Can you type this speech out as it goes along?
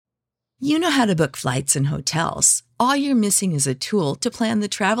You know how to book flights and hotels. All you're missing is a tool to plan the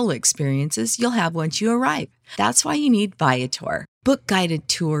travel experiences you'll have once you arrive. That's why you need Viator. Book guided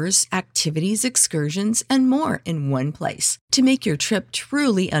tours, activities, excursions, and more in one place to make your trip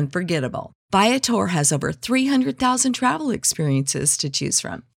truly unforgettable. Viator has over 300,000 travel experiences to choose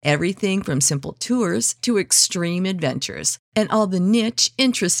from. Everything from simple tours to extreme adventures and all the niche,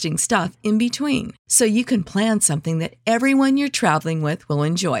 interesting stuff in between. So you can plan something that everyone you're traveling with will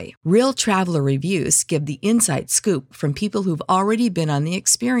enjoy. Real traveler reviews give the inside scoop from people who've already been on the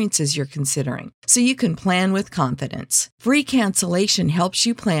experiences you're considering. So you can plan with confidence. Free cancellation helps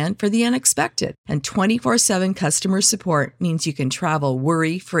you plan for the unexpected. And 24/7 customer support means you can travel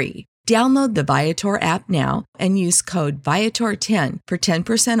worry-free. Download the Viator app now and use code Viator10 for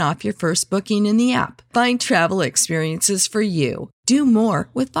 10% off your first booking in the app. Find travel experiences for you. Do more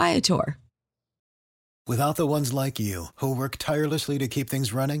with Viator. Without the ones like you, who work tirelessly to keep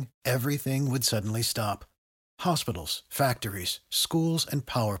things running, everything would suddenly stop. Hospitals, factories, schools, and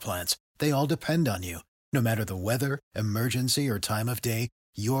power plants, they all depend on you. No matter the weather, emergency, or time of day,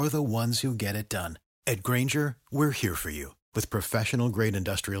 you're the ones who get it done. At Grainger, we're here for you with professional-grade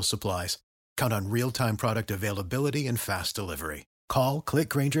industrial supplies. Count on real-time product availability and fast delivery. Call, click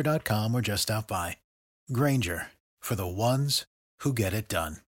Grainger.com, or just stop by. Grainger, for the ones who get it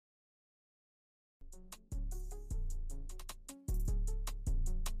done.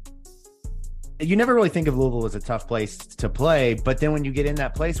 You never really think of Louisville as a tough place to play, but then when you get in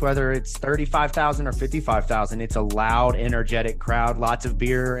that place, whether it's 35,000 or 55,000, it's a loud, energetic crowd, lots of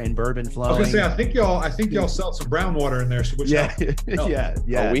beer and bourbon flowing. I was gonna say, I think y'all sell some brown water in there. So yeah.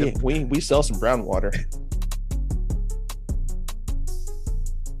 Oh, we sell some brown water.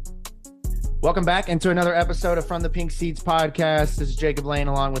 Welcome back into another episode of From the Pink Seats podcast. This is Jacob Lain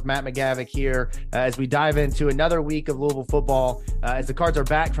along with Matt McGavick here as we dive into another week of Louisville football as the Cards are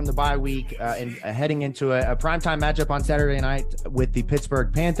back from the bye week and heading into a primetime matchup on Saturday night with the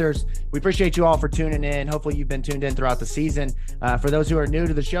Pittsburgh Panthers. We appreciate you all for tuning in. Hopefully you've been tuned in throughout the season. For those who are new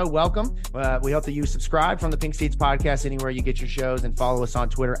to the show, welcome. We hope that you subscribe from the Pink Seats podcast anywhere you get your shows and follow us on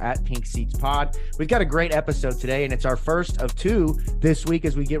Twitter at Pink Seats Pod. We've got a great episode today, and it's our first of two this week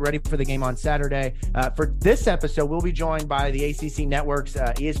as we get ready for the game on Saturday. For this episode, we'll be joined by the ACC Network's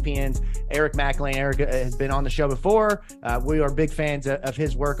ESPN's Eric McLean. Eric has been on the show before. We are big fans of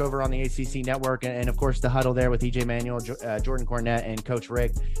his work over on the ACC Network, and of course the huddle there with EJ Manuel, Jordan Cornette, and Coach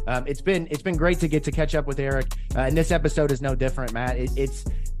Rick. It's been great to get to catch up with Eric, and this episode is no different, Matt. It's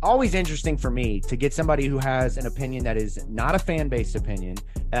always interesting for me to get somebody who has an opinion that is not a fan-based opinion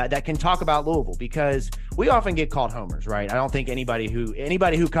that can talk about Louisville, because we often get called homers, right? I don't think anybody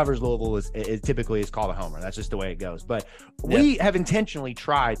who covers Louisville is typically called a homer. That's just the way it goes. But we have intentionally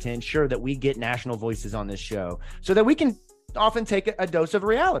tried to ensure that we get national voices on this show so that we can often take a dose of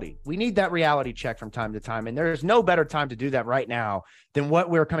reality. We need that reality check from time to time, and there's no better time to do that right now than what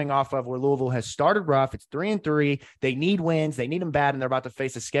we're coming off of, where Louisville has started rough. It's 3-3. They need wins. They need them bad, and they're about to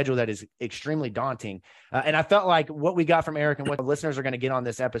face a schedule that is extremely daunting. And I felt like what we got from Eric and what the listeners are going to get on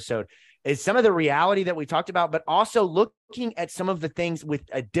this episode is some of the reality that we talked about, but also looking at some of the things with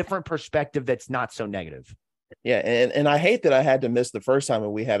a different perspective that's not so negative. Yeah, and I hate that I had to miss the first time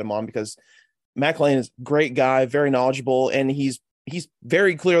when we had him on, because Mac Lain is a great guy, very knowledgeable, and he's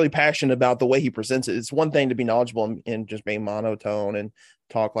very clearly passionate about the way he presents it. It's one thing to be knowledgeable and just being monotone and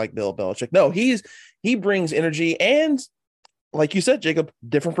talk like Bill Belichick. No, he brings energy and, like you said, Jacob,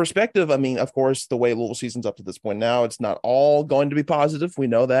 different perspective. I mean, of course, the way Louisville season's up to this point now, it's not all going to be positive. We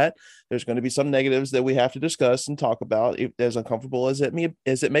know that there's going to be some negatives that we have to discuss and talk about, as uncomfortable as it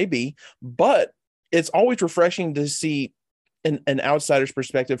may be. But it's always refreshing to see an outsider's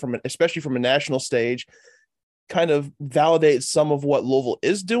perspective, especially from a national stage, kind of validate some of what Louisville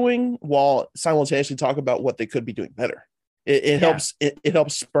is doing while simultaneously talk about what they could be doing better. It helps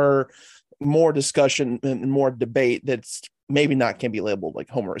spur more discussion and more debate that's maybe not can be labeled like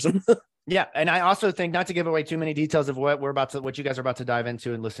homerism. Yeah. And I also think, not to give away too many details of what you guys are about to dive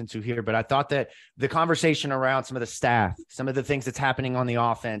into and listen to here, but I thought that the conversation around some of the staff, some of the things that's happening on the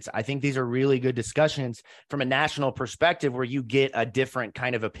offense, I think these are really good discussions from a national perspective where you get a different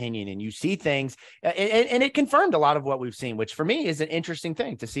kind of opinion and you see things, and it confirmed a lot of what we've seen, which for me is an interesting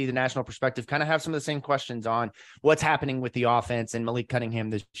thing to see the national perspective kind of have some of the same questions on what's happening with the offense and Malik Cunningham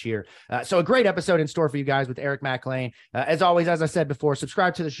this year. So a great episode in store for you guys with Eric McLean. As always, as I said before,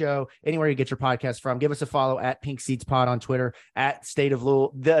 subscribe to the show anywhere you get your podcast from. Give us a follow at Pink Seats Pod on Twitter, at State of Lou,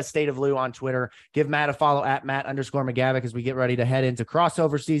 the State of Lou on Twitter. Give Matt a follow at Matt_McGavick as we get ready to head into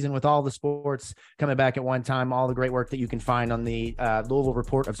crossover season with all the sports coming back at one time. All the great work that you can find on the Louisville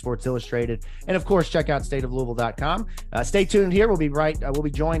Report of Sports Illustrated, and of course, check out stateoflouisville.com. Stay tuned here. We'll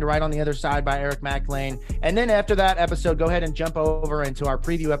be joined right on the other side by Eric Lain. And then after that episode, go ahead and jump over into our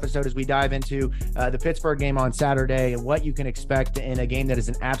preview episode as we dive into the Pittsburgh game on Saturday and what you can expect in a game that is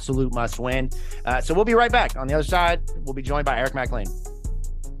an absolute must win. So we'll be right back. On the other side, we'll be joined by Eric Lain.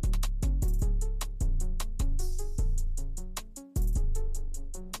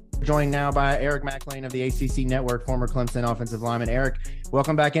 Joined now by Eric Lain of the ACC Network, former Clemson offensive lineman. Eric,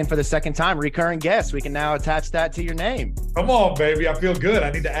 welcome back in for the second time. Recurring guest. We can now attach that to your name. Come on, baby. I feel good.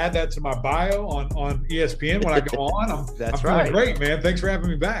 I need to add that to my bio on ESPN when I go on. I'm feeling great, man. Thanks for having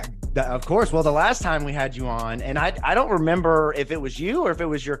me back. Of course. Well, the last time we had you on, and I don't remember if it was you or if it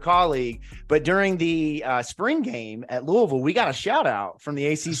was your colleague, but during the spring game at Louisville, we got a shout out from the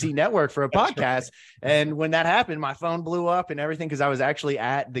ACC Network for a podcast. Right. And when that happened, my phone blew up and everything because I was actually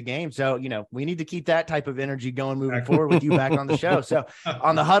at the game. So, we need to keep that type of energy going moving forward with you back on the show. So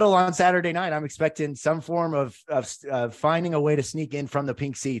on the huddle on Saturday night, I'm expecting some form of finding a way to sneak in from the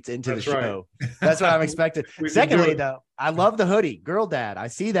pink seats into the show. Right. That's what I'm expecting. Secondly, though, I love the hoodie, girl dad. I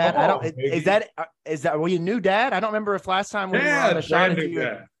see that. Is that were you new dad? I don't remember if last time we were on the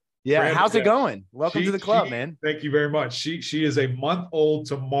show. Yeah. How's it going? Welcome to the club, man. Thank you very much. She is a month old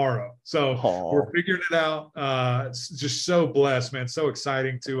tomorrow. So we're figuring it out. It's just so blessed, man. So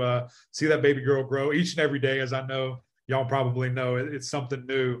exciting to see that baby girl grow each and every day. As I know, y'all probably know it's something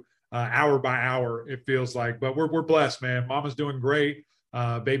new, hour by hour, it feels like, but we're blessed, man. Mama's doing great.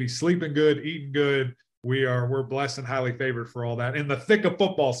 Baby's sleeping good, eating good. We're blessed and highly favored for all that in the thick of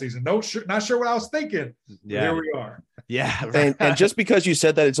football season. Not sure what I was thinking. Yeah. Here we are. Yeah. Right. And just because you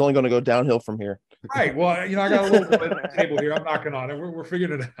said that, it's only going to go downhill from here. Right. Well, I got a little bit on the table here. I'm knocking on it. We're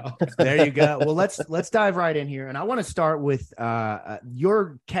figuring it out. There you go. Well, let's dive right in here. And I want to start with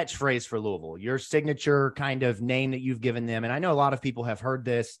your catchphrase for Louisville, your signature kind of name that you've given them. And I know a lot of people have heard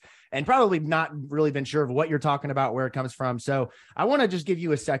this and probably not really been sure of what you're talking about, where it comes from. So I want to just give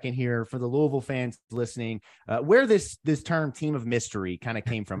you a second here for the Louisville fans listening, where this term team of mystery kind of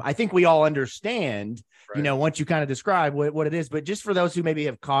came from. I think we all understand, right, once you kind of describe what it is, but just for those who maybe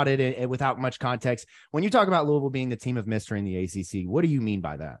have caught it without much context, when you talk about Louisville being the team of mystery in the ACC, what do you mean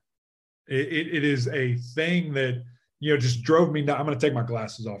by that? It is a thing that, just drove me. I'm going to take my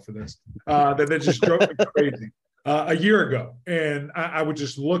glasses off for this. That just drove me crazy. A year ago, and I would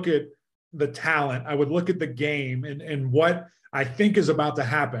just look at the talent. I would look at the game and what I think is about to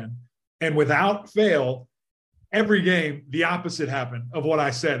happen. And without fail, every game, the opposite happened of what I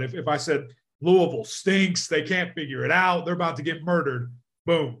said. If I said Louisville stinks, they can't figure it out, they're about to get murdered,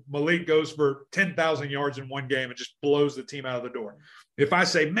 boom, Malik goes for 10,000 yards in one game and just blows the team out of the door. If I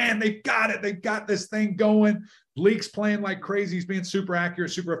say, man, they've got it, they've got this thing going, Leak's playing like crazy, he's being super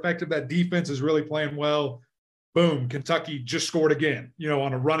accurate, super effective, that defense is really playing well, boom, Kentucky just scored again,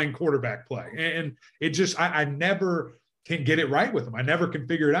 on a running quarterback play. And it just, I never can get it right with them. I never can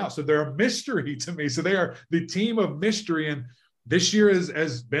figure it out. So they're a mystery to me. So they are the team of mystery. And this year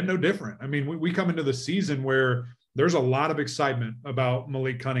has been no different. I mean, we come into the season where there's a lot of excitement about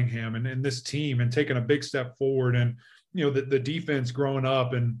Malik Cunningham and this team and taking a big step forward. And, the defense growing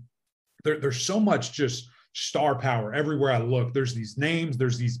up, and there's so much just star power everywhere I look. There's these names,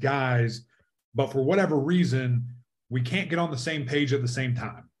 there's these guys, but for whatever reason, we can't get on the same page at the same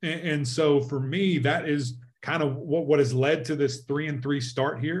time. And so for me, that is kind of what has led to this 3-3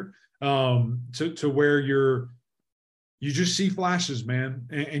 start here, to where you just see flashes, man.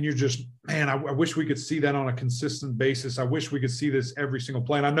 And you're just, man, I wish we could see that on a consistent basis. I wish we could see this every single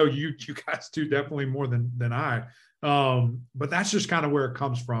play. And I know you guys do definitely more than I. But that's just kind of where it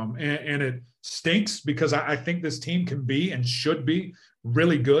comes from. And it stinks because I think this team can be and should be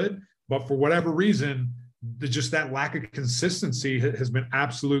really good. But for whatever reason, just that lack of consistency has been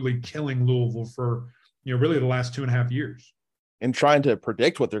absolutely killing Louisville for, really the last 2.5 years. And trying to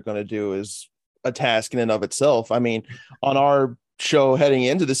predict what they're going to do is a task in and of itself. I mean, on our show heading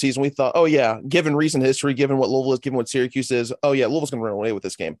into the season, we thought, oh yeah, given recent history, given what Louisville is, given what Syracuse is, oh yeah, Louisville's going to run away with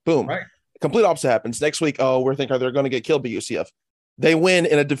this game. Boom. Right. Complete opposite happens. Next week, we're thinking they're going to get killed by UCF. They win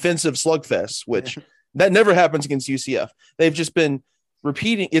in a defensive slugfest, which that never happens against UCF. They've just been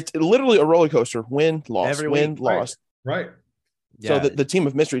repeating. It's literally a roller coaster. Win, loss, every win, week. loss. Right. So the team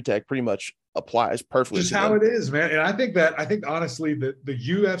of mystery tech pretty much applies perfectly. Just how it is, man. And I think honestly the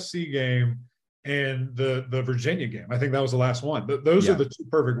UFC game and the Virginia game, I think that was the last one. Those are the two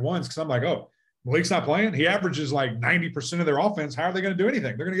perfect ones. Cause I'm like, oh, Malik's not playing. He averages like 90% of their offense. How are they going to do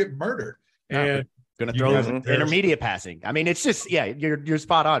anything? They're going to get murdered. And going to throw intermediate passing. I mean, it's just, you're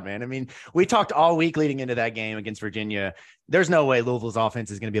spot on, man. I mean, we talked all week leading into that game against Virginia. There's no way Louisville's offense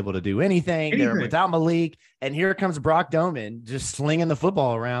is going to be able to do anything. They're without Malik. And here comes Brock Doman just slinging the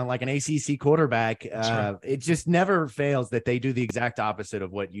football around like an ACC quarterback. Right. It just never fails that they do the exact opposite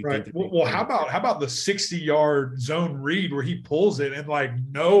of what you think. Well, how about the 60-yard zone read where he pulls it and like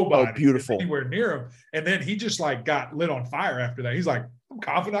nobody is anywhere near him. And then he just like got lit on fire after that. He's like, I'm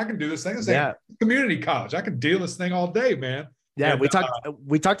confident I can do this thing. It's like community college. I can deal this thing all day, man. Yeah, and we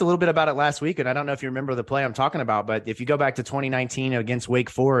talked a little bit about it last week, and I don't know if you remember the play I'm talking about, but if you go back to 2019 against Wake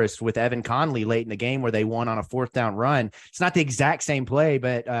Forest with Evan Conley late in the game where they won on a 4th down run, it's not the exact same play,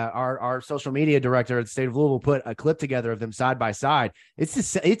 but our social media director at the state of Louisville put a clip together of them side by side.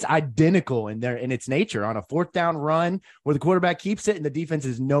 It's identical in its nature on a 4th down run where the quarterback keeps it and the defense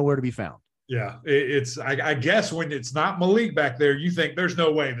is nowhere to be found. Yeah, I guess when it's not Malik back there, you think there's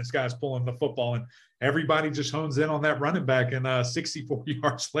no way this guy's pulling the football, and everybody just hones in on that running back, and 64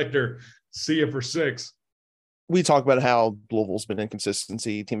 yards later, see you for 6. We talk about how Louisville's been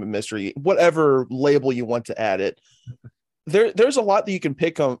inconsistency, team of mystery, whatever label you want to add it. There's a lot that you can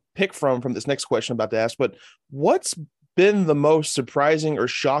pick from this next question I'm about to ask, but what's been the most surprising or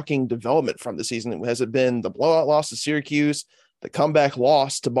shocking development from the season? Has it been the blowout loss to Syracuse, the comeback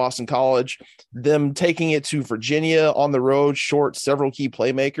loss to Boston College, them taking it to Virginia on the road, short several key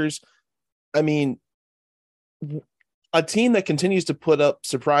playmakers? I mean, a team that continues to put up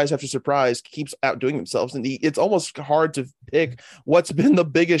surprise after surprise keeps outdoing themselves. And it's almost hard to pick what's been the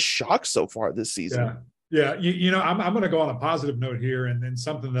biggest shock so far this season. Yeah. I'm going to go on a positive note here, and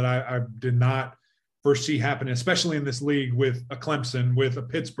something that I did not foresee happening, especially in this league with a Clemson, with a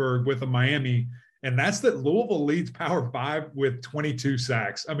Pittsburgh, with a Miami. And that's that Louisville leads Power 5 with 22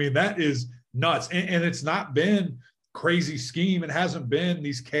 sacks. I mean, that is nuts. And it's not been crazy scheme. It hasn't been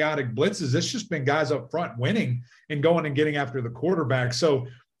these chaotic blitzes. It's just been guys up front winning and going and getting after the quarterback. So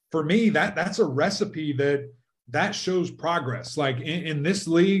for me, that's a recipe that shows progress. Like in this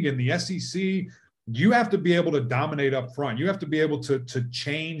league, in the SEC, you have to be able to dominate up front. You have to be able to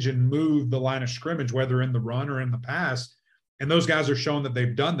change and move the line of scrimmage, whether in the run or in the pass. And those guys are showing that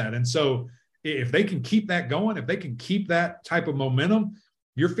they've done that. And so if they can keep that going, if they can keep that type of momentum,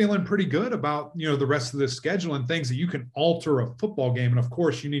 you're feeling pretty good about, the rest of the schedule and things that you can alter a football game. And of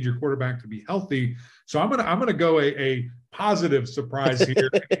course, you need your quarterback to be healthy. So I'm gonna go a positive surprise here,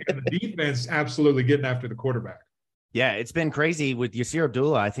 and the defense absolutely getting after the quarterback. Yeah, it's been crazy with Yasir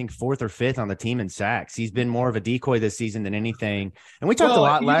Abdullah, I think 4th or 5th on the team in sacks. He's been more of a decoy this season than anything. And we talked a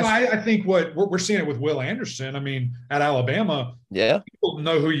lot last. I think what we're seeing it with Will Anderson. I mean, at Alabama, people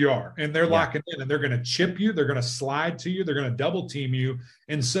know who you are, and they're locking in, and they're going to chip you. They're going to slide to you. They're going to double team you.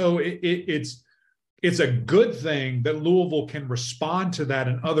 And so it's a good thing that Louisville can respond to that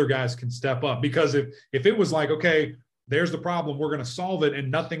and other guys can step up. Because if it was like, okay, there's the problem, we're going to solve it,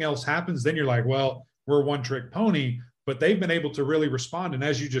 and nothing else happens, then you're like, well, we're a one-trick pony. But they've been able to really respond. And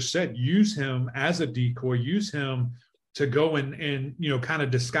as you just said, use him as a decoy, use him to go and kind of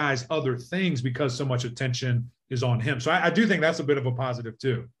disguise other things because so much attention is on him. So I do think that's a bit of a positive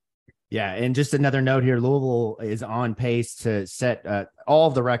too. Yeah, and just another note here, Louisville is on pace to set all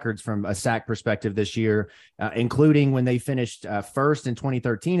of the records from a sack perspective this year, including when they finished first in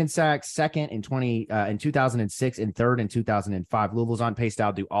 2013 in sacks, second in 2006, and third in 2005. Louisville's on pace to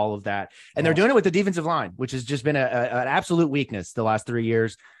outdo all of that. And they're doing it with the defensive line, which has just been an absolute weakness the last 3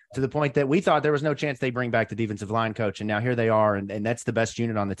 years, to the point that we thought there was no chance they bring back the defensive line coach. And now here they are. And that's the best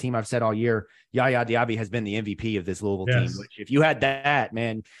unit on the team. I've said all year, Yaya Diaby has been the MVP of this Louisville team, which if you had that,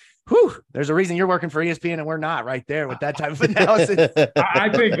 man, there's a reason you're working for ESPN and we're not, right there with that type of analysis. I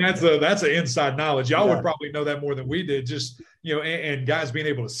think that's an inside knowledge. Y'all would probably know that more than we did. Just, and guys being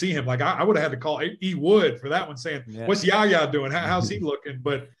able to see him. Like I would have had to call E. Wood for that one, saying, what's Yaya doing? How's he looking?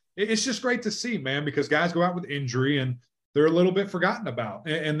 But it's just great to see, man, because guys go out with injury and they're a little bit forgotten about.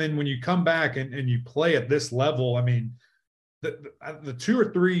 And then when you come back and you play at this level, I mean, the 2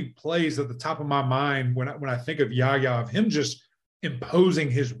 or 3 plays at the top of my mind when I think of Yaya, of him just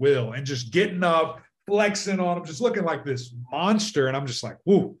imposing his will and just getting up, flexing on him, just looking like this monster. And I'm just like,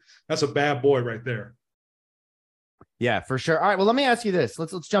 whoo, that's a bad boy right there. Yeah, for sure. All right. Well, let me ask you this.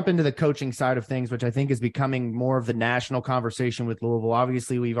 Let's jump into the coaching side of things, which I think is becoming more of the national conversation with Louisville.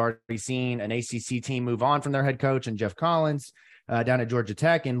 Obviously, we've already seen an ACC team move on from their head coach and Jeff Collins down at Georgia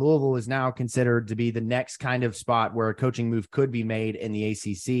Tech, and Louisville is now considered to be the next kind of spot where a coaching move could be made in the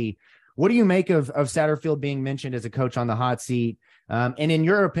ACC. What do you make of Satterfield being mentioned as a coach on the hot seat? And in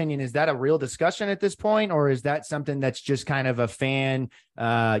your opinion, is that a real discussion at this point, or is that something that's just kind of a fan,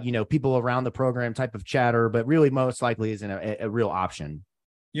 people around the program type of chatter, but really most likely isn't a real option?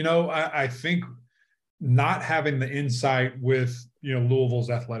 I think not having the insight with, Louisville's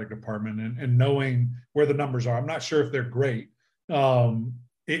athletic department and knowing where the numbers are, I'm not sure if they're great.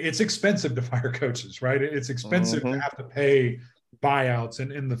 It's expensive to fire coaches, right? It's expensive to have to pay buyouts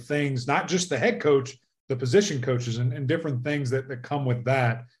and the things, not just the head coach, the position coaches and different things that come with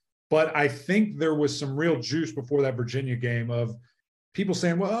that. But I think there was some real juice before that Virginia game of people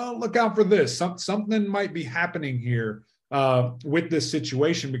saying, well, look out for this. Something might be happening here with this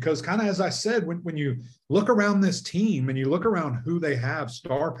situation, because kind of, as I said, when you look around this team and you look around who they have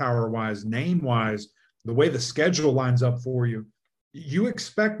star power wise, name wise, the way the schedule lines up for you, you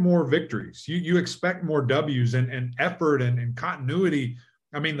expect more victories. You expect more W's and effort and continuity.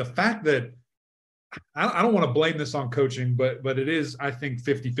 I mean, the fact that I don't want to blame this on coaching, but it is, I think,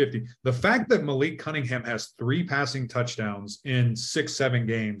 50-50. The fact that Malik Cunningham has 3 passing touchdowns in 6-7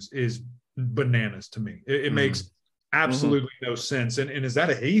 games is bananas to me. It makes absolutely no sense. And is that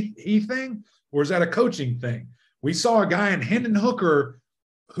a he thing, or is that a coaching thing? We saw a guy in Hendon Hooker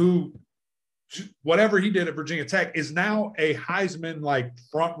who, whatever he did at Virginia Tech, is now a Heisman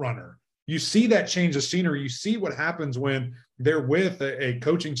front runner. You see that change of scenery. You see what happens when they're with a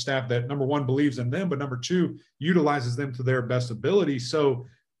coaching staff that, number one, believes in them, but number two, utilizes them to their best ability. So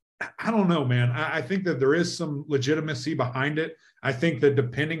I don't know, man. I think that there is some legitimacy behind it. I think that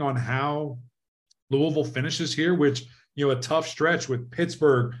depending on how Louisville finishes here, which, a tough stretch with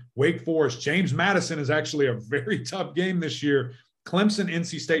Pittsburgh, Wake Forest, James Madison is actually a very tough game this year. Clemson,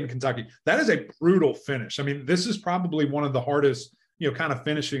 NC State, and Kentucky. That is a brutal finish. I mean, this is probably one of the hardest, kind of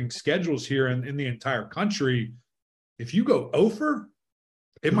finishing schedules here in the entire country. If you go over,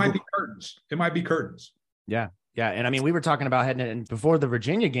 it might be curtains. It might be curtains. Yeah. Yeah. And I mean, we were talking about heading in before the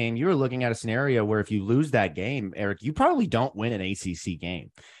Virginia game, you were looking at a scenario where if you lose that game, Eric, you probably don't win an ACC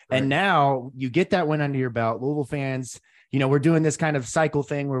game. Right. And now you get that win under your belt. Louisville fans, we're doing this kind of cycle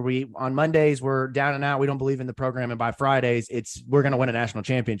thing where on Mondays, we're down and out. We don't believe in the program. And by Fridays, we're going to win a national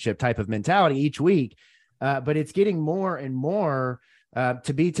championship type of mentality each week. But it's getting more and more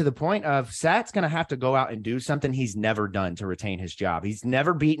to be to the point of Sat's going to have to go out and do something he's never done to retain his job. He's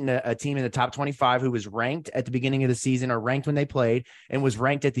never beaten a team in the top 25 who was ranked at the beginning of the season or ranked when they played and was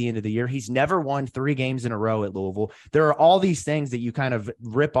ranked at the end of the year. He's never won 3 games in a row at Louisville. There are all these things that you kind of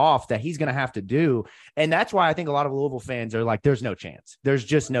rip off that he's going to have to do. And that's why I think a lot of Louisville fans are like, there's no chance. There's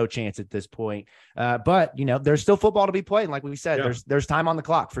just no chance at this point. But there's still football to be played. And like we said, there's time on the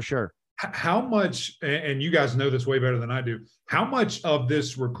clock for sure. How much, and you guys know this way better than I do, how much of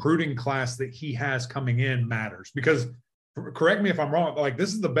this recruiting class that he has coming in matters? Because, correct me if I'm wrong,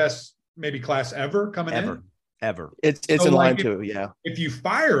 this is the best maybe class ever coming in? Ever. It's so in line too, yeah. If you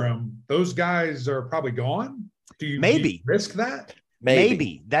fire them, those guys are probably gone? Do you risk that?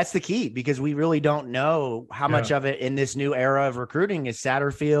 Maybe that's the key, because we really don't know how much of it in this new era of recruiting is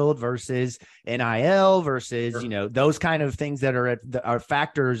Satterfield versus NIL versus, those kind of things that are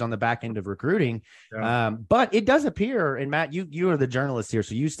factors on the back end of recruiting. Yeah. But it does appear, and Matt, you are the journalist here,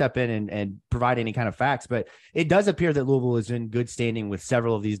 so you step in and provide any kind of facts, but it does appear that Louisville is in good standing with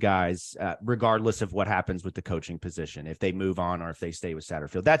several of these guys, regardless of what happens with the coaching position, if they move on or if they stay with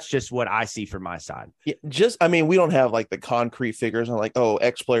Satterfield. That's just what I see from my side. Yeah, we don't have the concrete figures on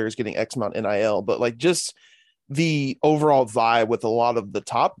X player is getting X amount NIL, but just the overall vibe with a lot of the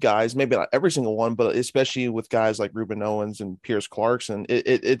top guys, maybe not every single one, but especially with guys like Reuben Owens and Pierce Clarkson,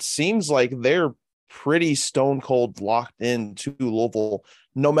 it seems like they're pretty stone cold locked into Louisville,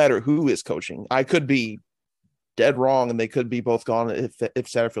 no matter who is coaching. I could be dead wrong, and they could be both gone if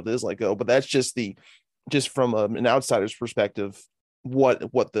Satterfield is let go, but that's just from an outsider's perspective, what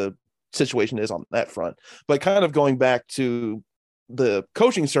the situation is on that front. But kind of going back to the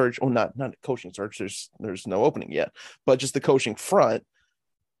coaching search, not a coaching search, there's no opening yet, but just the coaching front,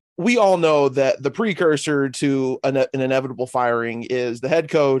 we all know that the precursor to an inevitable firing is the head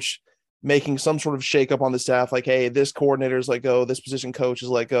coach making some sort of shakeup on the staff, hey, this coordinator is let go, this position coach is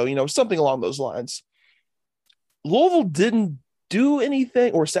let go, something along those lines. Louisville didn't do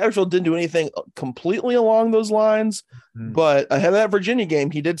anything, or Satterfield didn't do anything completely along those lines. But ahead of that Virginia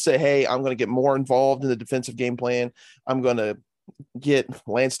game, he did say, hey, I'm going to get more involved in the defensive game plan. I'm going to get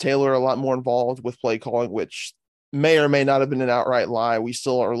Lance Taylor a lot more involved with play calling, which may or may not have been an outright lie. We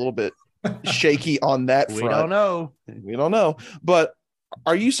still are a little bit shaky on that front. We don't know. But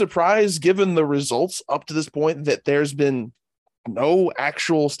are you surprised, given the results up to this point, that there's been no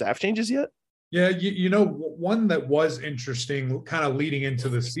actual staff changes yet? Yeah, one that was interesting kind of leading into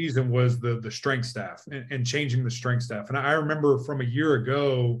the season was the strength staff and changing the strength staff. And I remember from a year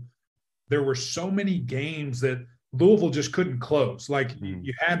ago, there were so many games that Louisville just couldn't close. Like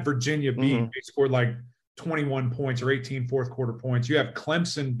you had Virginia beat, they scored like 21 points or 18 fourth quarter points. You have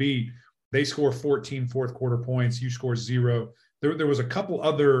Clemson beat, they score 14 fourth quarter points, you score 0. There was a couple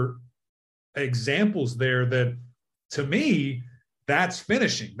other examples there that, to me, that's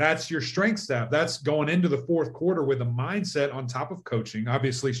finishing. That's your strength staff. That's going into the fourth quarter with a mindset on top of coaching.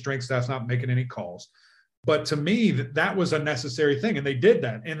 Obviously, strength staff's not making any calls. But to me, that was a necessary thing. And they did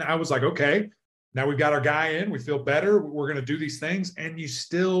that. And I was like, okay, now we've got our guy in. We feel better. We're going to do these things. And you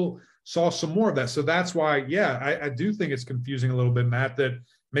still saw some more of that. So that's why, yeah, I do think it's confusing a little bit, Matt, that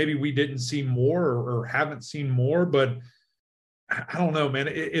maybe we didn't see more or haven't seen more. But I don't know, man.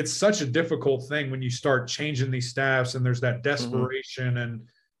 It's such a difficult thing when you start changing these staffs and there's that desperation. And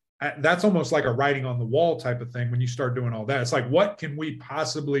that's almost like a writing on the wall type of thing when you start doing all that. It's like, what can we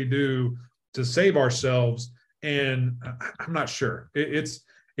possibly do to save ourselves? And I'm not sure.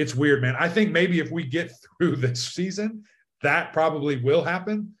 It's weird, man. I think maybe if we get through this season, that probably will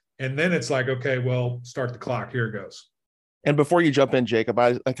happen. And then it's like, okay, well, start the clock. Here it goes. And before you jump in, Jacob,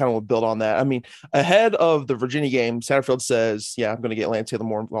 I kind of will build on that. I mean, ahead of the Virginia game, Satterfield says, yeah, I'm going to get Lance Taylor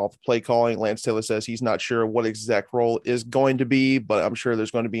more involved with play calling. Lance Taylor says he's not sure what exact role is going to be, but I'm sure there's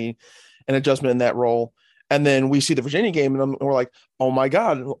going to be an adjustment in that role. And then we see the Virginia game, and we're like, oh, my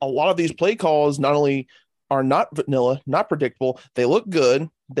God, a lot of these play calls not only are not vanilla, not predictable, they look good.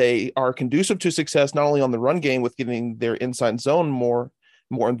 They are conducive to success, not only on the run game with getting their inside zone more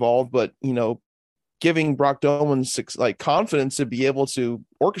involved, but, giving Brock Doman's confidence to be able to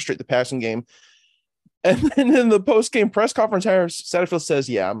orchestrate the passing game. And then in the post-game press conference, Satterfield says,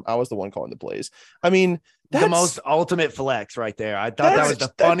 yeah, I was the one calling the plays. I mean, that's the most ultimate flex right there. I thought that was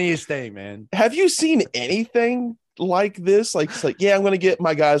the funniest thing, man. Have you seen anything like this? Like, it's like, yeah, I'm going to get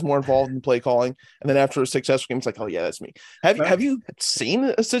my guys more involved in play calling. And then after a successful game, it's like, oh yeah, that's me. Have you seen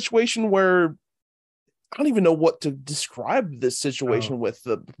a situation where, I don't even know what to describe this situation with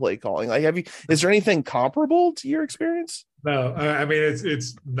the play calling? Like, is there anything comparable to your experience? No, I mean,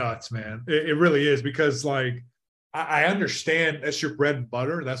 it's nuts, man. It really is, because like, I understand that's your bread and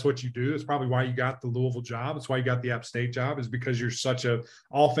butter. That's what you do. It's probably why you got the Louisville job. It's why you got the App State job, is because you're such a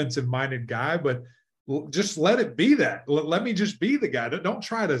offensive minded guy. But just let it be that. Let me just be the guy. Don't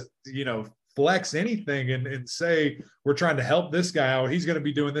try to, flex anything and say we're trying to help this guy out. He's going to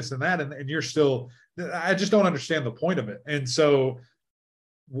be doing this and that. And you're still, I just don't understand the point of it. And so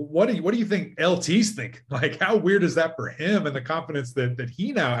what do you think LT's thinking? Like, how weird is that for him and the confidence that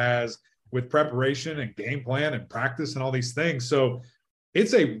he now has with preparation and game plan and practice and all these things? So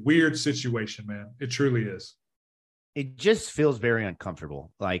it's a weird situation, man. It truly is. It just feels very uncomfortable.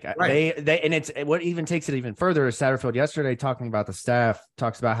 Like right. they, and it's what even takes it even further is Satterfield yesterday talking about the staff,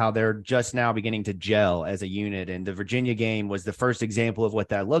 talks about how they're just now beginning to gel as a unit. And the Virginia game was the first example of what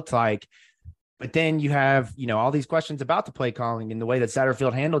that looked like. But then you have, all these questions about the play calling, and the way that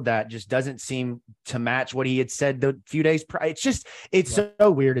Satterfield handled that just doesn't seem to match what he had said the few days prior. It's so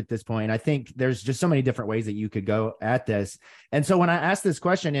weird at this point. I think there's just so many different ways that you could go at this. And so when I asked this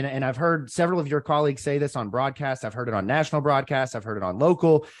question, and I've heard several of your colleagues say this on broadcast, I've heard it on national broadcast, I've heard it on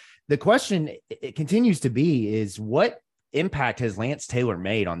local. The question it continues to be is, what impact has Lance Taylor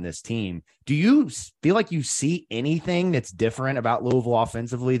made on this team? Do you feel like you see anything that's different about Louisville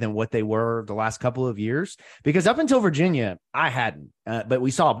offensively than what they were the last couple of years? Because up until Virginia, I hadn't, but we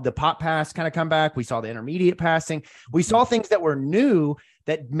saw the pop pass kind of come back. We saw the intermediate passing. We saw things that were new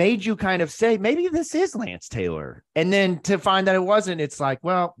that made you kind of say, maybe this is Lance Taylor. And then to find that it wasn't, it's like,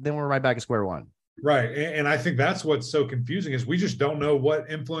 well, then we're right back at square one. Right. And I think that's what's so confusing, is we just don't know what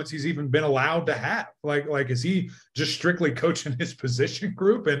influence he's even been allowed to have. Like, is he just strictly coaching his position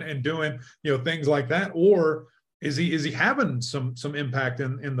group and doing, things like that? Or is he having some impact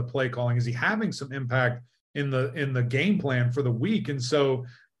in the play calling? Is he having some impact in the game plan for the week? And so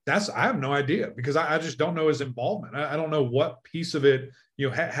I have no idea, because I just don't know his involvement. I don't know what piece of it,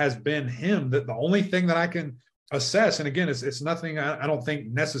 has been him. That the only thing that I can assess, and again, it's nothing I don't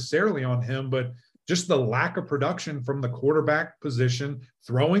think necessarily on him, but just the lack of production from the quarterback position,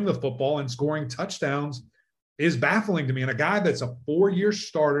 throwing the football and scoring touchdowns, is baffling to me. And a guy that's a 4-year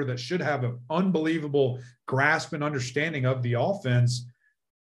starter that should have an unbelievable grasp and understanding of the offense.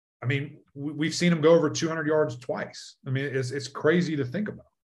 I mean, we've seen him go over 200 yards twice. I mean, it's crazy to think about.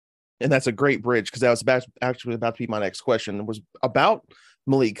 And that's a great bridge, because that was actually about to be my next question. It was about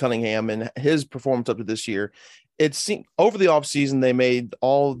Malik Cunningham and his performance up to this year. It seemed over the offseason, they made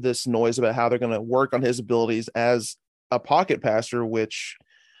all this noise about how they're going to work on his abilities as a pocket passer, which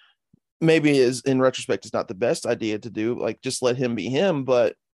maybe is in retrospect is not the best idea to do. Like, just let him be him,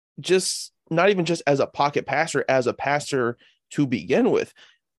 but just not even just as a pocket passer, as a passer to begin with.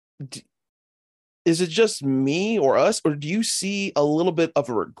 Is it just me or us, or do you see a little bit of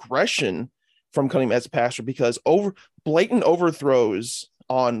a regression from Cunningham as a passer? Because blatant overthrows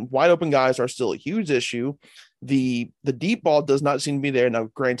on wide open guys are still a huge issue. The deep ball does not seem to be there. Now,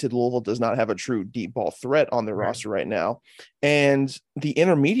 granted, Louisville does not have a true deep ball threat on their roster right now. And the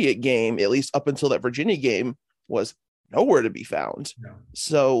intermediate game, at least up until that Virginia game, was nowhere to be found. No.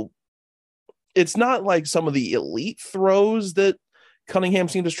 So it's not like some of the elite throws that Cunningham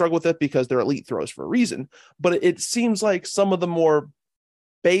seemed to struggle with it, because they're elite throws for a reason. But it seems like some of the more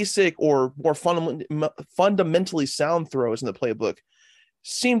basic or more fundamentally sound throws in the playbook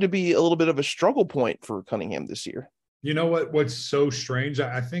seem to be a little bit of a struggle point for Cunningham this year. You know what's so strange?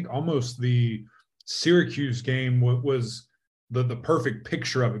 I think almost the Syracuse game was the perfect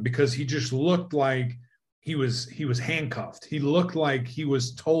picture of it, because he just looked like he was handcuffed. He looked like he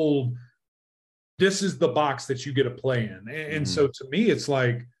was told, this is the box that you get to play in. And so to me, it's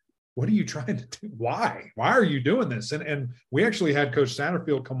like, what are you trying to do? Why are you doing this? And we actually had Coach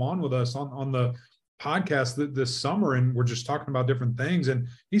Satterfield come on with us on the podcast this summer, and we're just talking about different things. And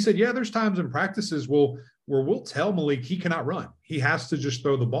he said, yeah, there's times in practices where we'll tell Malik he cannot run. He has to just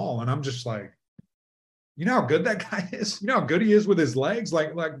throw the ball. And I'm just like, you know how good that guy is? You know how good he is with his legs?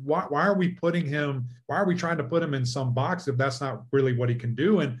 Like why are we trying to put him in some box if that's not really what he can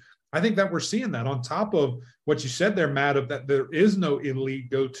do? And I think that we're seeing that on top of what you said there, Matt, of that there is no elite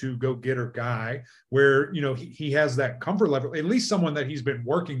go-getter guy where, you know, he has that comfort level, at least someone that he's been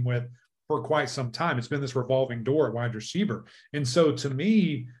working with for quite some time. It's been this revolving door at wide receiver. And so to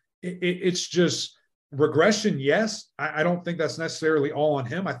me, it's just regression. Yes. I don't think that's necessarily all on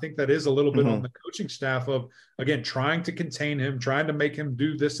him. I think that is a little bit on the coaching staff of, again, trying to contain him, trying to make him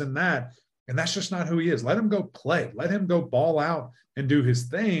do this and that. And that's just not who he is. Let him go play. Let him go ball out and do his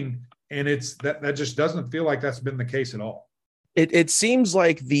thing. And it's that just doesn't feel like that's been the case at all. It seems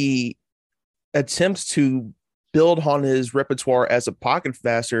like the attempts to build on his repertoire as a pocket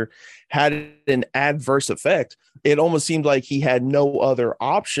passer had an adverse effect. It almost seemed like he had no other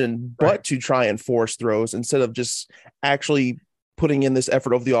option but to try and force throws instead of just actually putting in this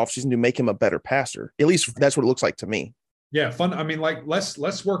effort over the offseason to make him a better passer. At least that's what it looks like to me. Yeah, I mean, like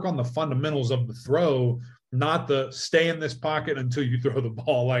let's work on the fundamentals of the throw, not the stay in this pocket until you throw the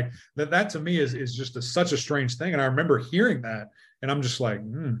ball. Like that to me is just such a strange thing. And I remember hearing that, and I'm just like,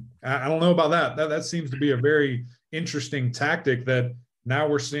 I don't know about that. That seems to be a very interesting tactic that now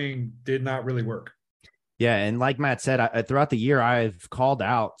we're seeing did not really work. Yeah, and like Matt said, throughout the year, I've called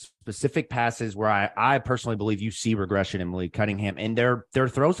out specific passes where I personally believe you see regression in Malik Cunningham, and they're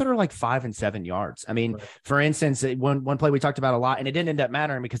throws that are like 5 and 7 yards. I mean, for instance, one play we talked about a lot, and it didn't end up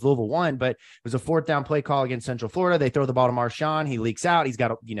mattering because Louisville won, but it was a 4th down play call against Central Florida. They throw the ball to Marshawn. He leaks out. He's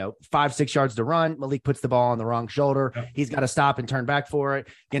got 5-6 yards to run. Malik puts the ball on the wrong shoulder. Yep. He's got to stop and turn back for it.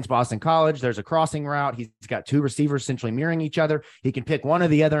 Against Boston College, there's a crossing route. He's got 2 receivers essentially mirroring each other. He can pick one or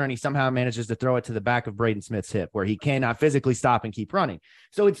the other, and he somehow manages to throw it to the back of Braden Smith's hip where he cannot physically stop and keep running.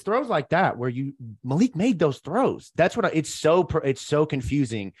 So it's throws like that where Malik made those throws. That's what it's so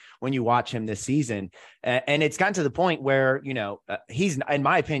confusing when you watch him this season. And it's gotten to the point where, he's, in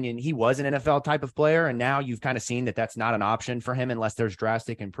my opinion, he was an NFL type of player. And now you've kind of seen that that's not an option for him unless there's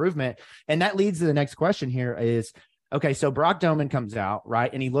drastic improvement. And that leads to the next question here is, okay, so Brock Doman comes out, right?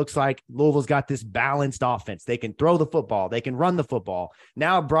 And he looks like Louisville's got this balanced offense. They can throw the football. They can run the football.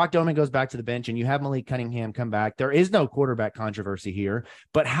 Now Brock Doman goes back to the bench and you have Malik Cunningham come back. There is no quarterback controversy here,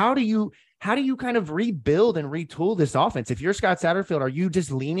 but how do you kind of rebuild and retool this offense? If you're Scott Satterfield, are you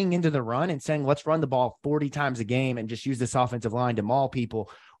just leaning into the run and saying, let's run the ball 40 times a game and just use this offensive line to maul people?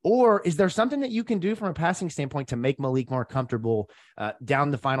 Or is there something that you can do from a passing standpoint to make Malik more comfortable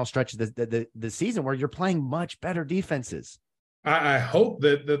down the final stretch of the season where you're playing much better defenses? I hope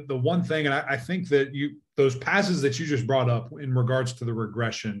that the one thing, and I think that those passes that you just brought up in regards to the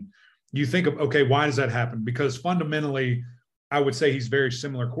regression, you think of, okay, why does that happen? Because fundamentally, I would say he's very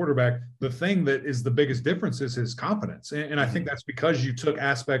similar quarterback. The thing that is the biggest difference is his confidence. And I think that's because you took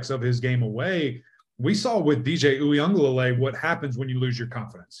aspects of his game away. We saw with DJ Uiagalelei what happens when you lose your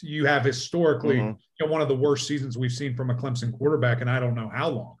confidence. You have historically one of the worst seasons we've seen from a Clemson quarterback, and I don't know how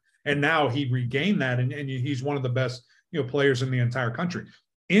long. And now he regained that, and he's one of the best players in the entire country.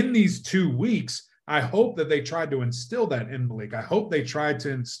 In these 2 weeks, I hope that they tried to instill that in Malik. I hope they tried to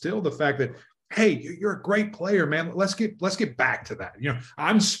instill the fact that, hey, you're a great player, man. Let's get back to that.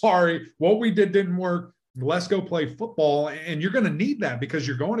 I'm sorry, what we didn't work. Let's go play football. And you're going to need that because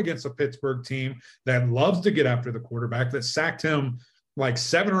you're going against a Pittsburgh team that loves to get after the quarterback, that sacked him like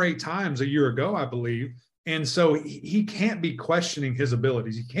 7 or 8 times a year ago, I believe. And so he can't be questioning his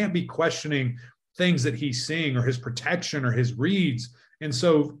abilities. He can't be questioning things that he's seeing or his protection or his reads. And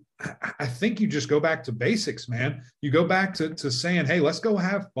so I think you just go back to basics, man. You go back to saying, hey, let's go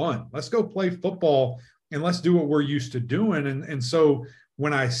have fun. Let's go play football and let's do what we're used to doing. And so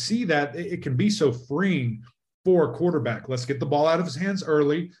when I see that, it can be so freeing for a quarterback. Let's get the ball out of his hands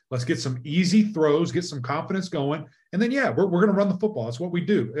early. Let's get some easy throws, get some confidence going. And then, yeah, we're going to run the football. It's what we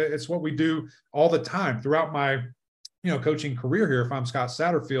do. It's what we do all the time throughout my, coaching career here if I'm Scott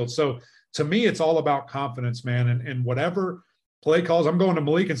Satterfield. So to me, it's all about confidence, man. And whatever play calls, I'm going to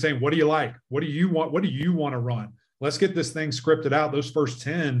Malik and saying, what do you like? What do you want? What do you want to run? Let's get this thing scripted out, those first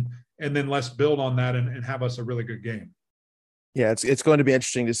 10, and then let's build on that and have us a really good game. Yeah, it's going to be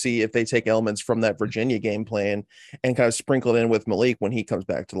interesting to see if they take elements from that Virginia game plan and kind of sprinkle it in with Malik when he comes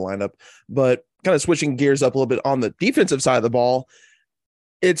back to the lineup. But kind of switching gears up a little bit on the defensive side of the ball,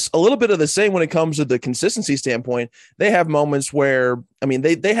 it's a little bit of the same when it comes to the consistency standpoint. They have moments where,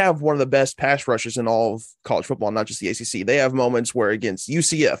 they have one of the best pass rushes in all of college football, not just the ACC. They have moments where against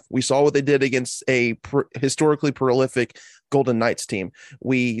UCF, we saw what they did against a historically prolific Golden Knights team.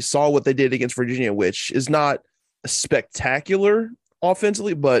 We saw what they did against Virginia, which is not spectacular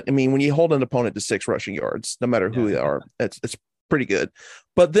offensively, but when you hold an opponent to 6 rushing yards, no matter who they are, it's pretty good.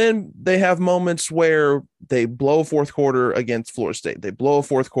 But then they have moments where they blow a fourth quarter against Florida State. They blow a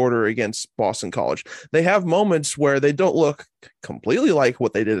fourth quarter against Boston College. They have moments where they don't look completely like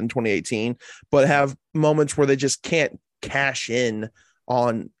what they did in 2018, but have moments where they just can't cash in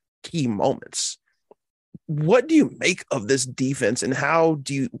on key moments. What do you make of this defense, and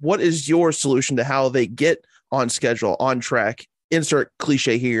what is your solution to how they get on schedule, on track? Insert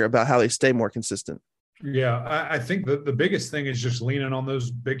cliche here about how they stay more consistent. Yeah, I think that the biggest thing is just leaning on those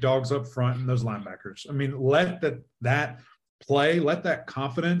big dogs up front and those linebackers. Let that play, let that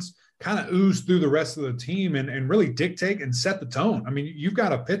confidence kind of ooze through the rest of the team and really dictate and set the tone. You've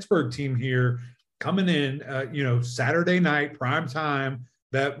got a Pittsburgh team here coming in, Saturday night, prime time.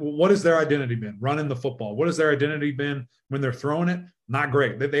 What has their identity been? Running the football. What has their identity been when they're throwing it? Not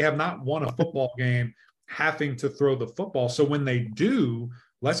great. They have not won a football game having to throw the football. So when they do,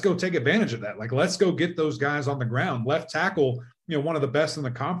 let's go take advantage of that. Like, let's go get those guys on the ground. Left tackle, one of the best in the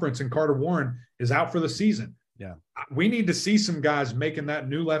conference, and Carter Warren is out for the season. Yeah. We need to see some guys making that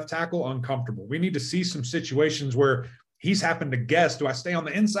new left tackle uncomfortable. We need to see some situations where he's having to guess, do I stay on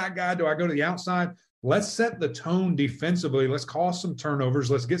the inside guy? Do I go to the outside? Let's set the tone defensively. Let's cause some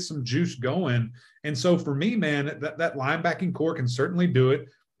turnovers. Let's get some juice going. And so for me, man, that linebacking core can certainly do it,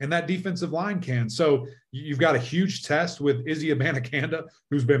 and that defensive line can. So you've got a huge test with Izzy Abanikanda,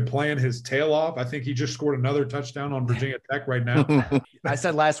 who's been playing his tail off. I think he just scored another touchdown on Virginia Tech right now. I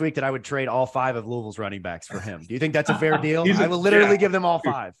said last week that I would trade all 5 of Louisville's running backs for him. Do you think that's a fair deal? I will literally give them all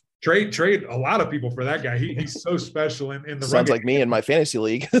 5. Trade a lot of people for that guy. He's so special in the sounds like me in my fantasy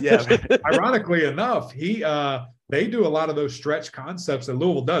league. Yeah. Ironically enough, they do a lot of those stretch concepts that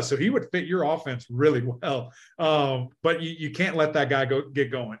Louisville does. So he would fit your offense really well. But you can't let that guy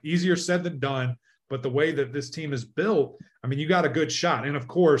get going. Easier said than done. But the way that this team is built, you got a good shot. And of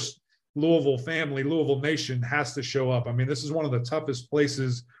course, Louisville family, Louisville Nation has to show up. This is one of the toughest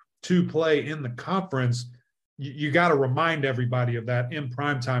places to play in the conference. You got to remind everybody of that in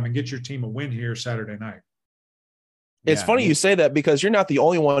prime time and get your team a win here Saturday night. It's funny you say that, because you're not the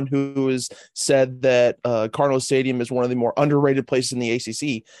only one who has said that Cardinal Stadium is one of the more underrated places in the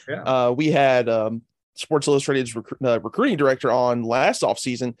ACC. Yeah. We had Sports Illustrated's recruiting director on last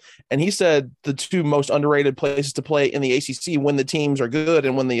offseason, and he said the 2 most underrated places to play in the ACC when the teams are good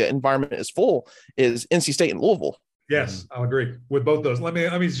and when the environment is full is NC State and Louisville. Yes, I'll agree with both those. Let me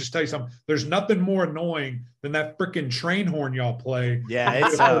just tell you something. There's nothing more annoying than that freaking train horn y'all play. Yeah,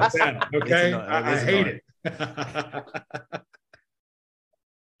 it's okay. I hate it.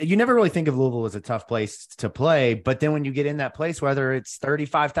 You never really think of Louisville as a tough place to play, but then when you get in that place, whether it's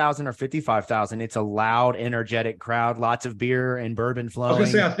 35,000 or 55,000, it's a loud, energetic crowd, lots of beer and bourbon flowing. I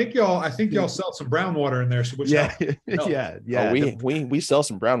was gonna say, I think y'all sell some brown water in there. So yeah. Oh, we sell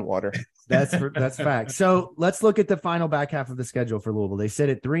some brown water. That's fact. So let's look at the final back half of the schedule for Louisville. They sit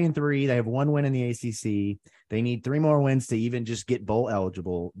at 3-3. They have 1 win in the ACC. They need 3 more wins to even just get bowl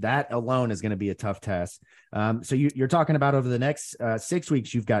eligible. That alone is going to be a tough test. So you're talking about over the next 6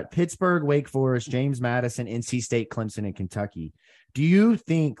 weeks, you've got Pittsburgh, Wake Forest, James Madison, NC State, Clemson, and Kentucky. Do you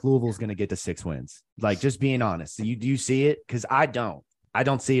think Louisville's going to get to 6 wins? Like, just being honest, do you see it? Because I don't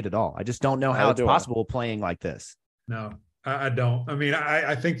see it at all. I just don't know how it's possible playing like this. No, I don't.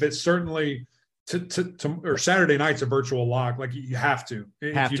 I think that certainly or Saturday night's a virtual lock. Like, you have to.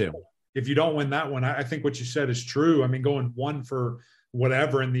 If you don't win that one, I think what you said is true. Going 1 for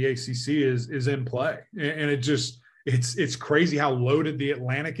whatever in the ACC is in play. And it just, it's crazy how loaded the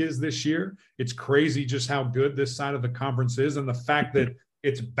Atlantic is this year. It's crazy just how good this side of the conference is, and the fact that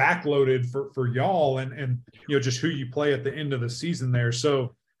it's backloaded for y'all, and just who you play at the end of the season there.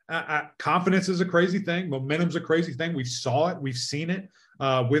 So confidence is a crazy thing. Momentum's a crazy thing. We saw it. We've seen it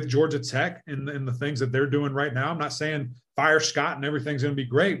with Georgia Tech and the things that they're doing right now. I'm not saying fire Scott and everything's going to be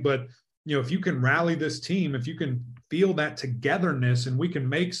great, but if you can rally this team, if you can feel that togetherness and we can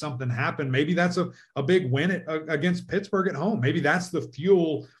make something happen, maybe that's a big win against Pittsburgh at home. Maybe that's the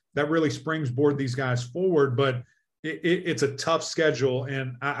fuel that really springboard these guys forward. But it's a tough schedule,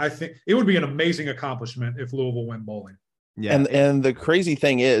 and I think it would be an amazing accomplishment if Louisville went bowling. Yeah. And the crazy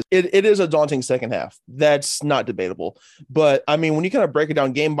thing is, it is a daunting second half. That's not debatable. But I mean, when you kind of break it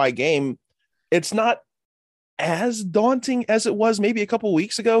down game by game, it's not as daunting as it was maybe a couple of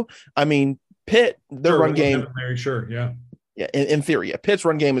weeks ago. I mean, Pitt, their run game. Very sure. Yeah. Yeah. In theory, yeah. Pitt's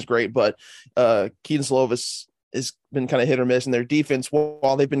run game is great, but Keaton Slovis has been kind of hit or miss, and their defense,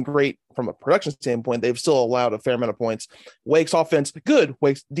 while they've been great from a production standpoint, they've still allowed a fair amount of points. Wake's offense, good.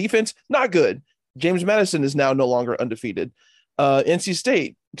 Wake's defense, not good. James Madison is now no longer undefeated. NC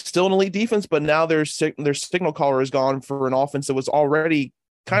State, still an elite defense, but now their signal caller is gone for an offense that was already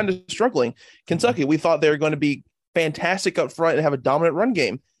kind of struggling. Kentucky, we thought they were going to be fantastic up front and have a dominant run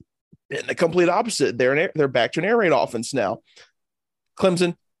game. And the complete opposite. They're back to an air raid offense now.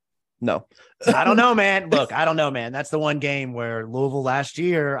 Clemson, no. I don't know, man. Look, I don't know, man. That's the one game where Louisville last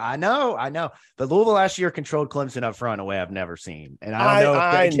year, I know, but Louisville last year controlled Clemson up front in a way I've never seen. And I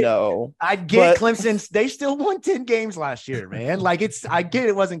don't know. I get Clemson. They still won 10 games last year, man. Like I get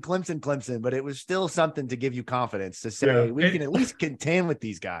it wasn't Clemson, but it was still something to give you confidence to say we can at least contend with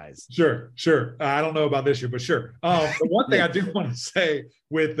these guys. Sure. I don't know about this year, but sure. The one thing I do want to say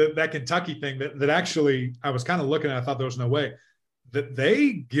with that Kentucky thing that actually I was kind of looking at, I thought there was no way. That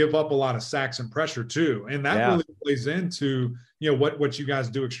they give up a lot of sacks and pressure too. And that really plays into, what you guys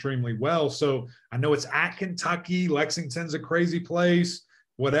do extremely well. So I know it's at Kentucky, Lexington's a crazy place,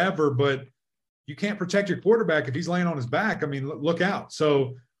 whatever, but you can't protect your quarterback if he's laying on his back. I mean, look out.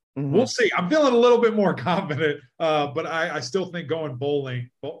 So we'll see. I'm feeling a little bit more confident, but I still think going bowling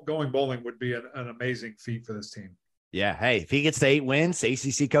would be an amazing feat for this team. Yeah. Hey, if he gets to 8 wins,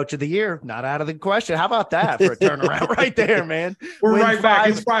 ACC Coach of the Year, not out of the question. How about that for a turnaround right there, man? We're right back.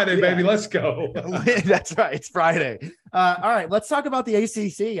 It's Friday, baby. Let's go. That's right. It's Friday. All right. Let's talk about the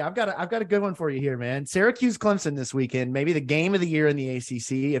ACC. I've got a good one for you here, man. Syracuse Clemson this weekend, maybe the game of the year in the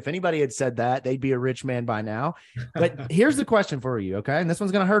ACC. If anybody had said that, they'd be a rich man by now. But here's the question for you. Okay. And this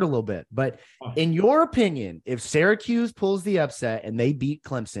one's going to hurt a little bit, but in your opinion, if Syracuse pulls the upset and they beat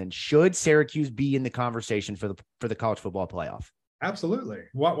Clemson, should Syracuse be in the conversation for the college football playoff? Absolutely.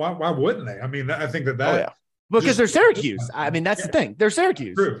 Why wouldn't they? I mean, I think that. Oh, yeah. Because they're Syracuse. I mean, that's the thing. They're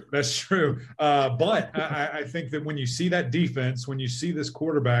Syracuse. That's true. But I think that when you see that defense, when you see this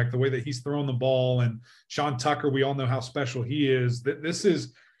quarterback, the way that he's throwing the ball, and Sean Tucker, we all know how special he is. That this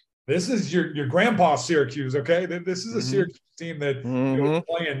is your grandpa's Syracuse. Okay, this is a Syracuse team that is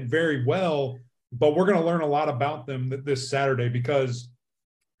playing very well. But we're going to learn a lot about them this Saturday, because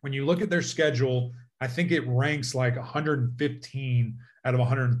when you look at their schedule, I think it ranks like 115 out of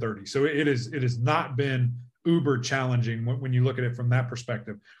 130. So it has not been uber challenging when you look at it from that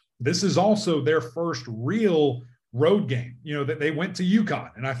perspective. This is also their first real road game. That they went to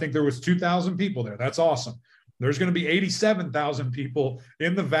UConn, and I think there was 2,000 people there. That's awesome. There's going to be 87,000 people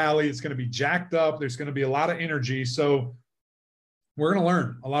in the Valley. It's going to be jacked up. There's going to be a lot of energy. So we're going to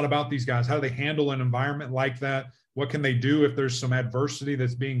learn a lot about these guys. How do they handle an environment like that? What can they do if there's some adversity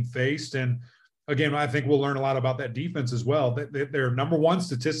that's being faced? And again, I think we'll learn a lot about that defense as well. They're number one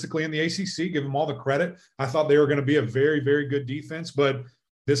statistically in the ACC. Give them all the credit. I thought they were going to be a very, very good defense, but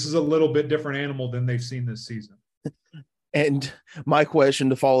this is a little bit different animal than they've seen this season. And my question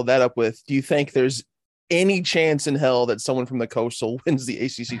to follow that up with, do you think there's any chance in hell that someone from the Coastal wins the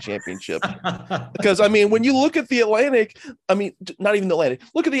ACC championship? Because, I mean, when you look at the Atlantic, I mean, not even the Atlantic,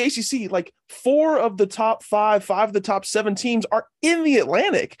 look at the ACC, like 4 of the top 5 of the top 7 teams are in the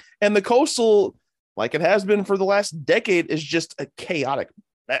Atlantic. And the Coastal, like it has been for the last decade, is just a chaotic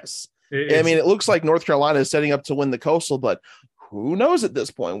mess. I mean, it looks like North Carolina is setting up to win the Coastal, but who knows at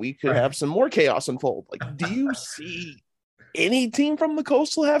this point? We could have some more chaos unfold. Like, do you see any team from the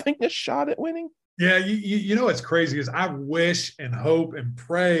Coastal having a shot at winning? Yeah, you know what's crazy is I wish and hope and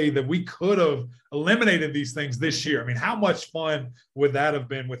pray that we could have eliminated these things this year. I mean, how much fun would that have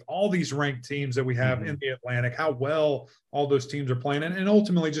been with all these ranked teams that we have in the Atlantic, how well all those teams are playing, and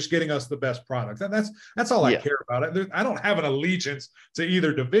ultimately just getting us the best product. That's all I care about. I don't have an allegiance to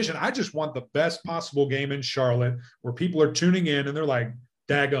either division. I just want the best possible game in Charlotte where people are tuning in and they're like,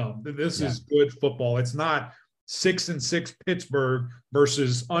 daggum, this is good football. It's not 6-6 Pittsburgh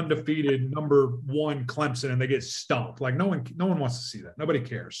versus undefeated #1 Clemson and they get stumped. Like no one wants to see that. Nobody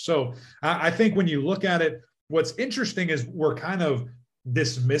cares. So I think when you look at it, what's interesting is we're kind of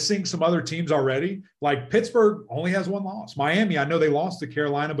dismissing some other teams already. Like Pittsburgh only has one loss. Miami, I know they lost to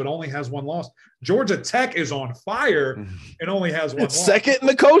Carolina, but only has one loss. Georgia Tech is on fire and only has one loss. Second in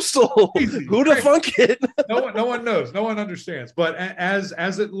the Coastal. Who'd have thunk it? No one knows. No one understands. But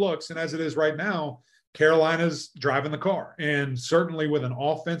as it looks and as it is right now, Carolina's driving the car. And certainly with an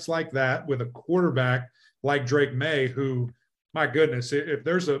offense like that, with a quarterback like Drake May, who, my goodness, if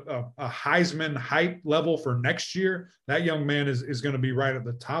there's a Heisman hype level for next year, that young man is going to be right at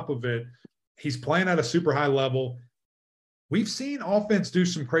the top of it. He's playing at a super high level. We've seen offense do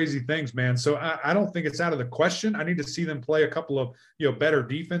some crazy things, man. So I don't think it's out of the question. I need to see them play a couple of better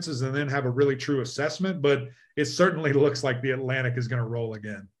defenses and then have a really true assessment. But it certainly looks like the Atlantic is going to roll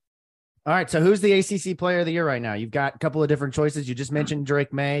again. All right, so who's the ACC player of the year right now? You've got a couple of different choices. You just mentioned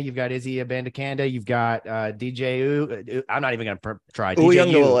Drake May. You've got Izzy Abandakanda. You've got DJ U. I'm not even going to try.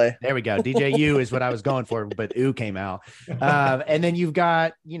 DJ U. There we go. DJ U is what I was going for, but U came out. And then you've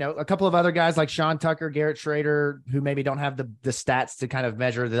got, a couple of other guys like Sean Tucker, Garrett Schrader, who maybe don't have the stats to kind of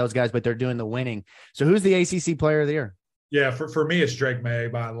measure those guys, but they're doing the winning. So who's the ACC player of the year? Yeah, for me, it's Drake May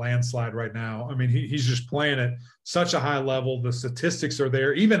by a landslide right now. I mean, he's just playing at such a high level. The statistics are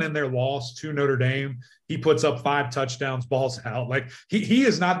there. Even in their loss to Notre Dame, he puts up 5 touchdowns, balls out. Like he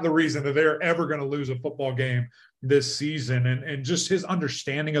is not the reason that they're ever going to lose a football game this season. And just his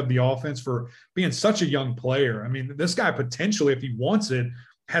understanding of the offense for being such a young player. I mean, this guy potentially, if he wants it,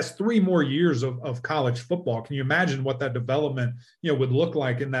 has 3 more years of college football. Can you imagine what that development, would look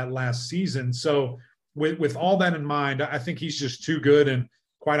like in that last season? So with all that in mind, I think he's just too good and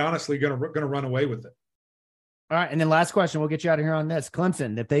quite honestly going to run away with it. All right. And then last question, we'll get you out of here on this.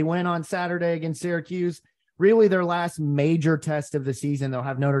 Clemson, if they win on Saturday against Syracuse, really their last major test of the season, they'll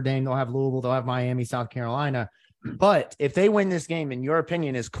have Notre Dame, they'll have Louisville, they'll have Miami, South Carolina. But if they win this game, in your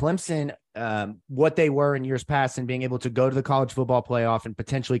opinion, is Clemson what they were in years past and being able to go to the college football playoff and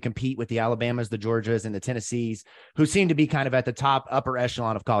potentially compete with the Alabamas, the Georgias, and the Tennessees, who seem to be kind of at the top upper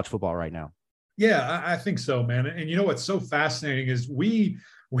echelon of college football right now? Yeah, I think so, man. And what's so fascinating is we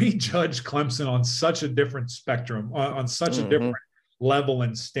judge Clemson on such a different spectrum, on such a different level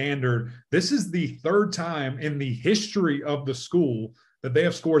and standard. This is the 3rd time in the history of the school that they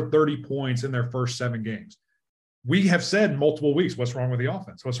have scored 30 points in their first 7 games. We have said multiple weeks, what's wrong with the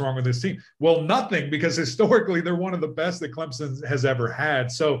offense? What's wrong with this team? Well, nothing, because historically they're one of the best that Clemson has ever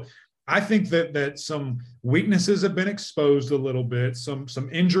had. So I think that some weaknesses have been exposed a little bit. Some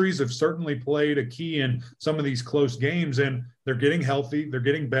injuries have certainly played a key in some of these close games, and they're getting healthy. They're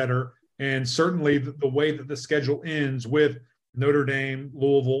getting better. And certainly the way that the schedule ends with Notre Dame,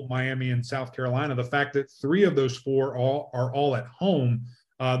 Louisville, Miami, and South Carolina, the fact that 3 of those 4 are all at home,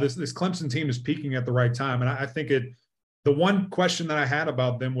 this Clemson team is peaking at the right time. And I think the one question that I had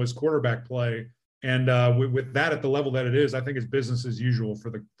about them was quarterback play. And with that at the level that it is, I think it's business as usual for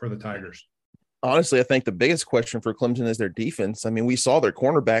the Tigers. Honestly, I think the biggest question for Clemson is their defense. I mean, we saw their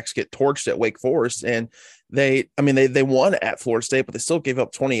cornerbacks get torched at Wake Forest, and they won at Florida State, but they still gave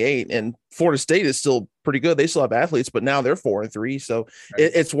up 28. And Florida State is still pretty good. They still have athletes, but now they're 4-3. So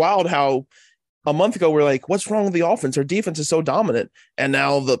it's wild how a month ago we're like, what's wrong with the offense? Our defense is so dominant. And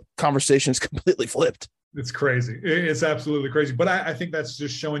now the conversation is completely flipped. It's crazy. It's absolutely crazy. But I think that's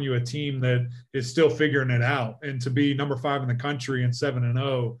just showing you a team that is still figuring it out. And to be number 5 in the country and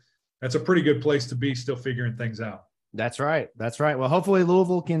 7-0, that's a pretty good place to be, still figuring things out. That's right. Well, hopefully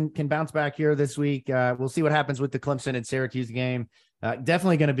Louisville can bounce back here this week. We'll see what happens with the Clemson and Syracuse game.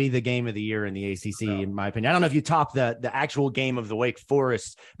 Definitely going to be the game of the year in the ACC, in my opinion. I don't know if you top the actual game of the Wake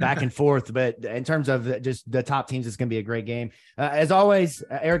Forest back and forth, but in terms of just the top teams, it's going to be a great game. As always,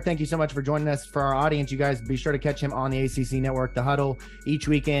 Eric, thank you so much for joining us. For our audience, you guys be sure to catch him on the ACC Network, The Huddle, each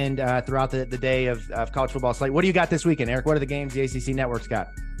weekend throughout the day of college football slate. What do you got this weekend, Eric? What are the games the ACC Network's got?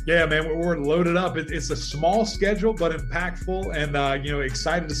 Yeah, man, we're loaded up. It's a small schedule, but impactful, and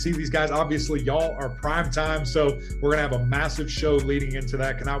excited to see these guys. Obviously, y'all are prime time, so we're gonna have a massive show leading into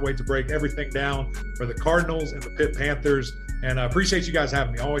that. Cannot wait to break everything down for the Cardinals and the Pitt Panthers. And appreciate you guys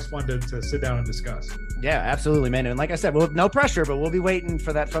having me. Always fun to sit down and discuss. Yeah, absolutely, man. And like I said, no pressure, but we'll be waiting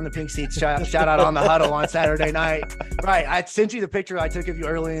for that From the Pink Seats shout out on the huddle on Saturday night. Right. I sent you the picture I took of you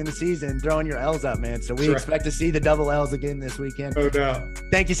early in the season throwing your L's up, man. So we expect to see the double L's again this weekend. No doubt.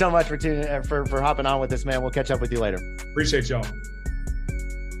 Thank you so much for for hopping on with us, man. We'll catch up with you later. Appreciate y'all.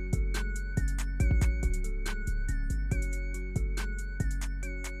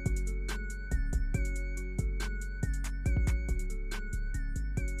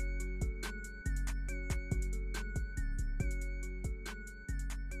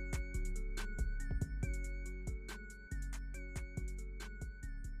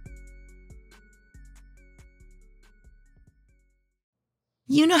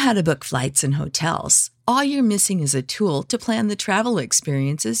 You know how to book flights and hotels. All you're missing is a tool to plan the travel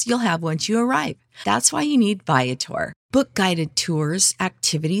experiences you'll have once you arrive. That's why you need Viator. Book guided tours,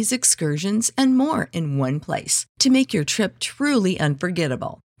 activities, excursions, and more in one place to make your trip truly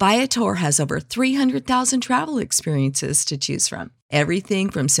unforgettable. Viator has over 300,000 travel experiences to choose from. Everything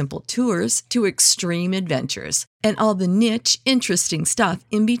from simple tours to extreme adventures and all the niche, interesting stuff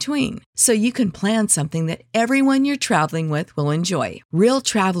in between. So you can plan something that everyone you're traveling with will enjoy. Real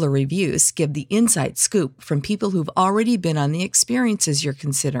traveler reviews give the inside scoop from people who've already been on the experiences you're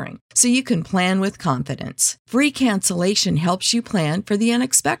considering. So you can plan with confidence. Free cancellation helps you plan for the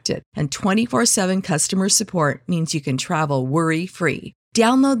unexpected. And 24/7 customer support means you can travel worry-free.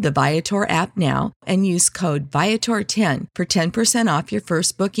 Download the Viator app now and use code Viator10 for 10% off your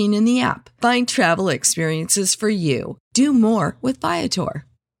first booking in the app. Find travel experiences for you. Do more with Viator.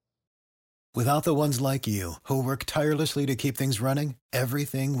 Without the ones like you, who work tirelessly to keep things running,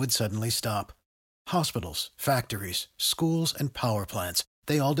 everything would suddenly stop. Hospitals, factories, schools, and power plants,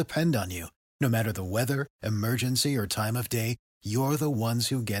 they all depend on you. No matter the weather, emergency, or time of day, you're the ones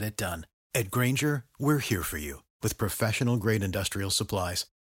who get it done. At Grainger, we're here for you with professional-grade industrial supplies.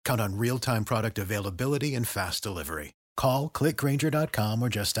 Count on real-time product availability and fast delivery. Call, click Grainger.com, or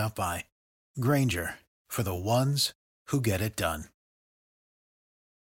just stop by. Grainger, for the ones who get it done.